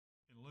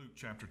Luke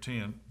chapter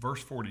 10,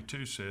 verse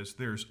 42 says,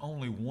 there's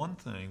only one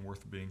thing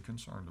worth being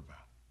concerned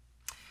about.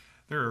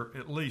 There are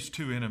at least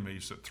two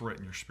enemies that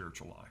threaten your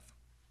spiritual life.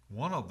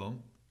 One of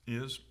them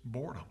is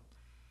boredom.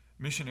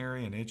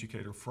 Missionary and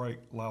educator Frank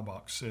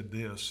Laubach said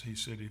this. He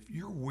said, if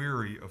you're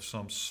weary of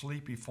some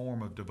sleepy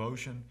form of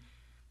devotion,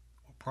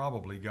 well,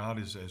 probably God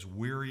is as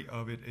weary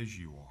of it as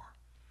you are.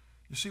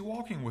 You see,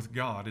 walking with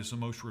God is the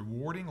most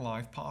rewarding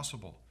life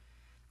possible.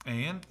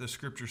 And the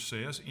scripture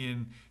says,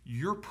 in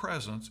your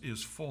presence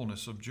is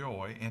fullness of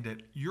joy, and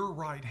at your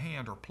right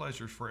hand are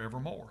pleasures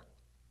forevermore.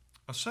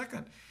 A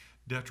second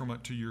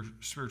detriment to your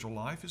spiritual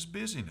life is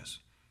busyness.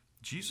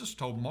 Jesus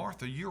told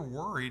Martha, you're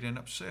worried and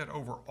upset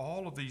over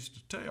all of these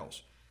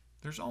details.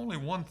 There's only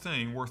one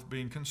thing worth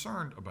being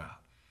concerned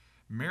about.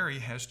 Mary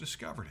has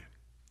discovered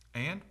it.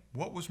 And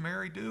what was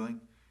Mary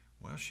doing?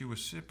 Well, she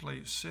was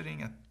simply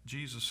sitting at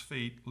Jesus'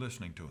 feet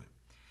listening to him.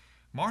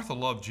 Martha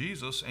loved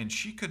Jesus, and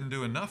she couldn't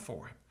do enough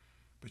for him.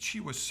 But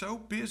she was so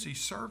busy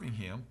serving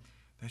him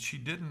that she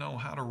didn't know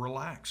how to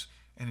relax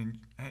and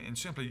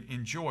simply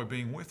enjoy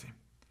being with him.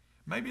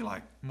 Maybe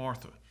like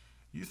Martha,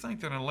 you think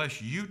that unless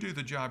you do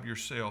the job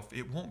yourself,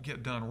 it won't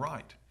get done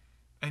right.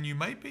 And you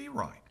may be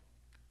right.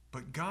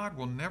 But God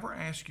will never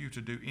ask you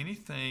to do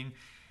anything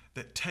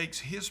that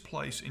takes his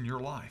place in your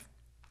life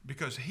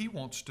because he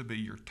wants to be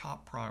your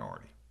top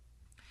priority.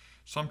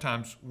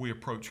 Sometimes we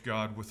approach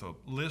God with a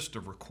list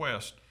of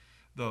requests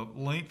the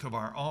length of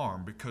our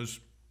arm because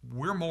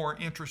we're more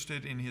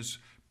interested in his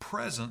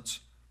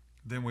presence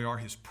than we are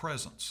his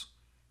presence.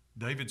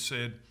 David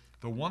said,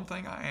 the one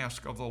thing I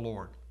ask of the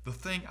Lord, the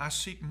thing I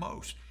seek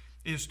most,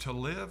 is to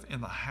live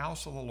in the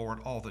house of the Lord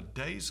all the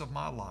days of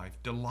my life,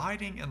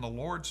 delighting in the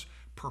Lord's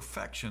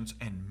perfections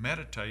and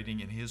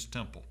meditating in his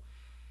temple.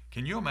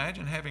 Can you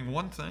imagine having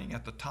one thing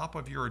at the top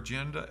of your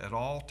agenda at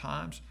all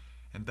times,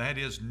 and that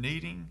is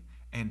needing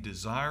and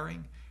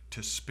desiring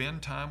to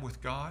spend time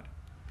with God?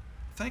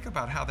 Think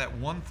about how that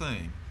one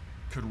thing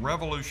could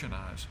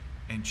revolutionize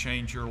and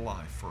change your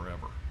life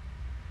forever.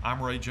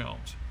 I'm Ray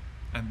Jones,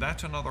 and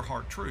that's another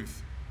heart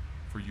truth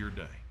for your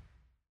day.